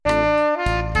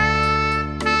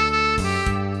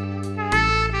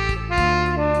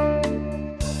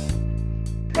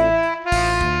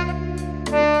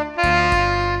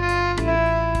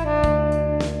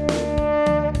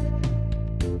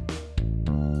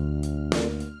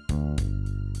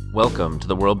Welcome to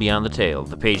The World Beyond the Tale,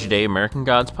 the Page a Day American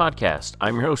Gods podcast.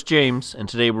 I'm your host, James, and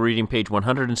today we're reading page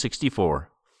 164.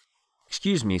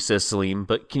 "Excuse me," says Selim,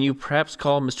 "but can you perhaps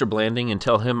call Mr. Blanding and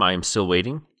tell him I am still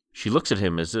waiting?" She looks up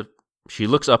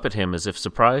at him as if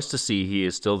surprised to see he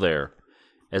is still there,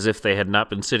 as if they had not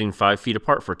been sitting 5 feet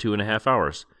apart for 2.5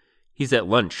 hours. "He's at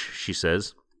lunch," she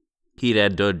says. "He'd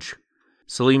had Dudge."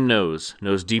 Selim knows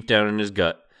deep down in his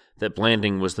gut, that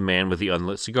Blanding was the man with the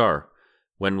unlit cigar.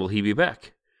 When will he be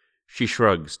back? She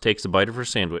shrugs, takes a bite of her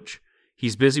sandwich.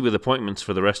 "He's busy with appointments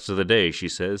for the rest of the day," she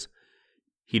says.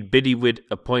 "He'd biddy wid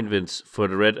appointments for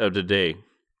the red of the day."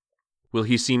 "Will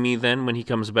he see me then when he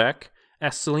comes back?"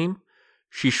 asks Selim.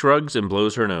 She shrugs and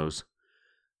blows her nose.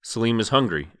 Selim is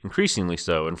hungry, increasingly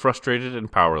so, and frustrated and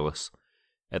powerless.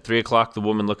 At 3 o'clock, the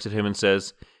woman looks at him and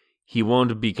says, "He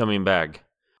won't be coming back."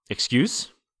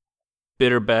 "Excuse?"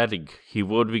 "Bitter badig. He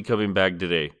won't be coming back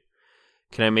today."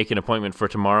 "Can I make an appointment for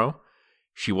tomorrow?"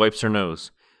 She wipes her nose.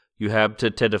 "You have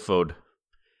to telephone.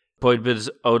 Appointments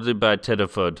only by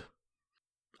telephone."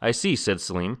 "I see," said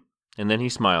Selim, and then he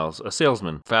smiles. A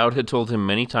salesman, Fouad had told him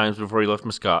many times before he left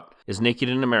Muscat, is naked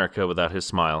in America without his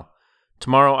smile.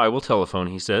 "Tomorrow I will telephone,"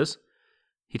 he says.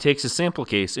 He takes his sample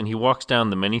case and he walks down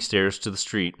the many stairs to the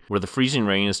street, where the freezing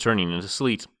rain is turning into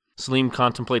sleet. Selim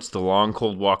contemplates the long,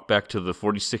 cold walk back to the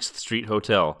 46th Street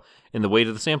Hotel and the weight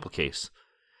of the sample case.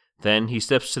 Then he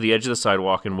steps to the edge of the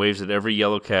sidewalk and waves at every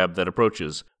yellow cab that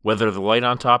approaches, whether the light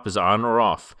on top is on or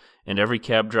off, and every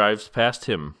cab drives past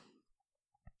him.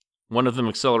 One of them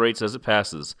accelerates as it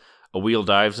passes. A wheel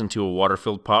dives into a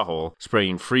water-filled pothole,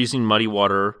 spraying freezing muddy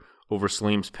water over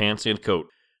Selim's pants and coat.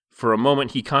 For a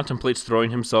moment he contemplates throwing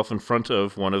himself in front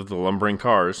of one of the lumbering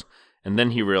cars, and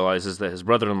then he realizes that his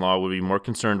brother-in-law would be more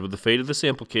concerned with the fate of the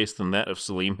sample case than that of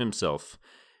Selim himself,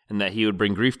 and that he would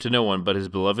bring grief to no one but his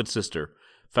beloved sister,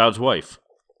 Fouad's wife,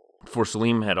 for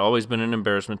Selim had always been an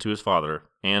embarrassment to his father,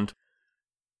 and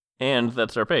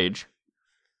that's our page.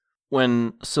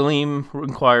 When Selim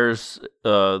inquires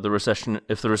if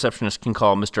the receptionist can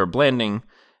call Mr. Blanding,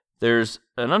 there's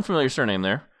an unfamiliar surname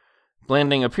there.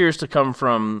 Blanding appears to come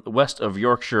from west of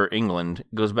Yorkshire, England.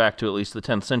 It goes back to at least the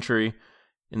 10th century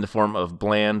in the form of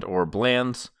Bland or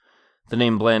Blands. The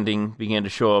name Blanding began to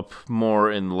show up more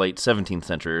in the late 17th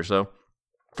century or so.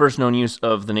 First known use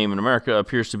of the name in America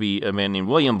appears to be a man named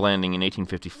William Blanding in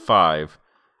 1855.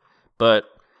 But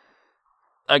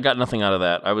I got nothing out of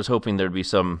that. I was hoping there'd be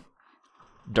some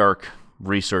dark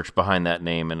research behind that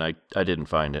name, and I didn't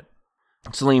find it.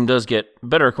 Selim does get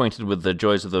better acquainted with the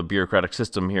joys of the bureaucratic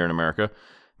system here in America.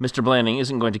 Mr. Blanding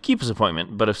isn't going to keep his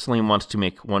appointment, but if Selim wants to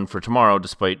make one for tomorrow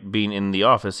despite being in the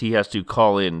office, he has to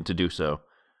call in to do so.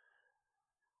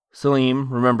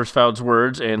 Selim remembers Fouad's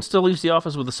words and still leaves the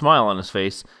office with a smile on his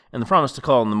face and the promise to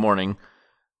call in the morning.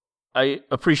 I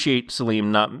appreciate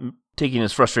Selim not taking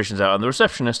his frustrations out on the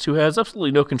receptionist, who has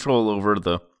absolutely no control over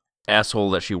the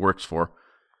asshole that she works for.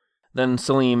 Then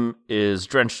Selim is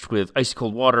drenched with icy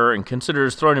cold water and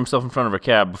considers throwing himself in front of a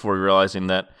cab before realizing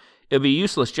that it would be a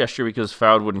useless gesture because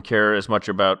Fouad wouldn't care as much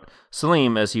about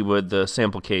Selim as he would the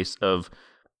sample case of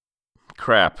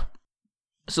crap.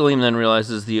 Selim then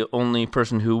realizes the only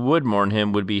person who would mourn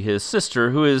him would be his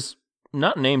sister, who is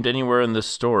not named anywhere in this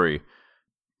story.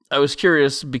 I was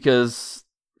curious because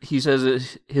he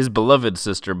says his beloved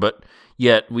sister, but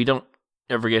yet we don't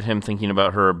ever get him thinking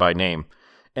about her by name.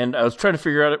 And I was trying to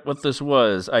figure out what this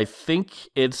was. I think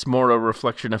it's more a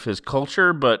reflection of his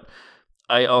culture, but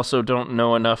I also don't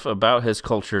know enough about his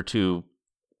culture to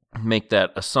make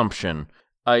that assumption.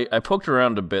 I poked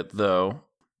around a bit, though.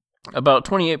 About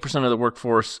 28% of the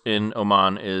workforce in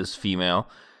Oman is female.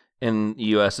 In the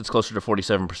U.S., it's closer to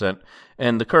 47%.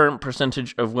 And the current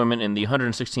percentage of women in the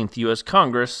 116th U.S.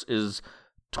 Congress is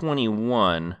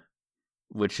 21,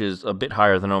 which is a bit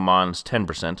higher than Oman's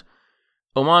 10%.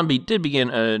 Oman did begin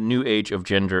a new age of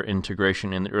gender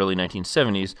integration in the early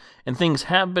 1970s, and things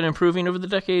have been improving over the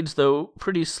decades, though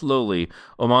pretty slowly.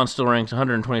 Oman still ranks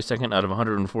 122nd out of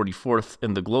 144th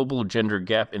in the Global Gender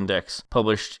Gap Index,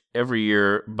 published every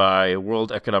year by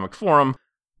World Economic Forum.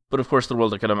 But of course, the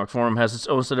World Economic Forum has its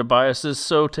own set of biases,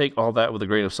 so take all that with a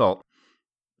grain of salt.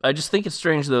 I just think it's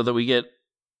strange, though, that we get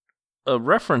a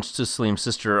reference to Selim's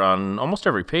sister on almost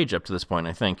every page up to this point,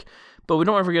 I think, but we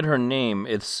don't ever get her name.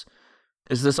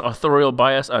 Is this authorial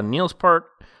bias on Neil's part?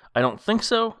 I don't think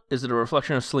so. Is it a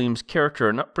reflection of Selim's character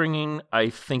and upbringing? I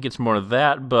think it's more of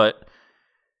that, but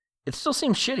it still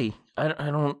seems shitty. I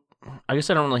guess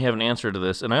I don't really have an answer to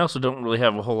this, and I also don't really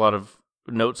have a whole lot of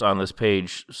notes on this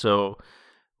page, so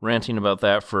ranting about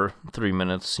that for 3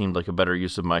 minutes seemed like a better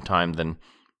use of my time than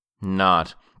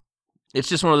not. It's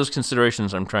just one of those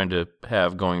considerations I'm trying to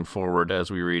have going forward as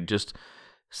we read. Just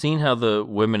seen how the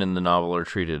women in the novel are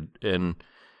treated, and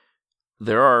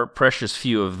there are precious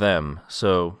few of them,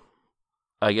 so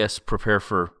I guess prepare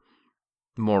for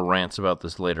more rants about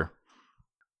this later.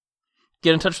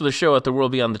 Get in touch with the show at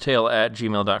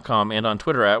theworldbeyondthetale@gmail.com and on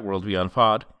Twitter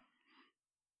 @worldbeyondpod.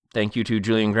 Thank you to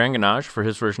Julian Granganage for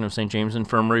his version of St. James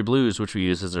Infirmary Blues, which we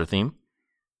use as our theme.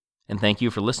 And thank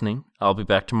you for listening. I'll be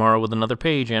back tomorrow with another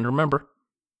page, and remember,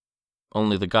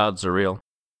 only the gods are real.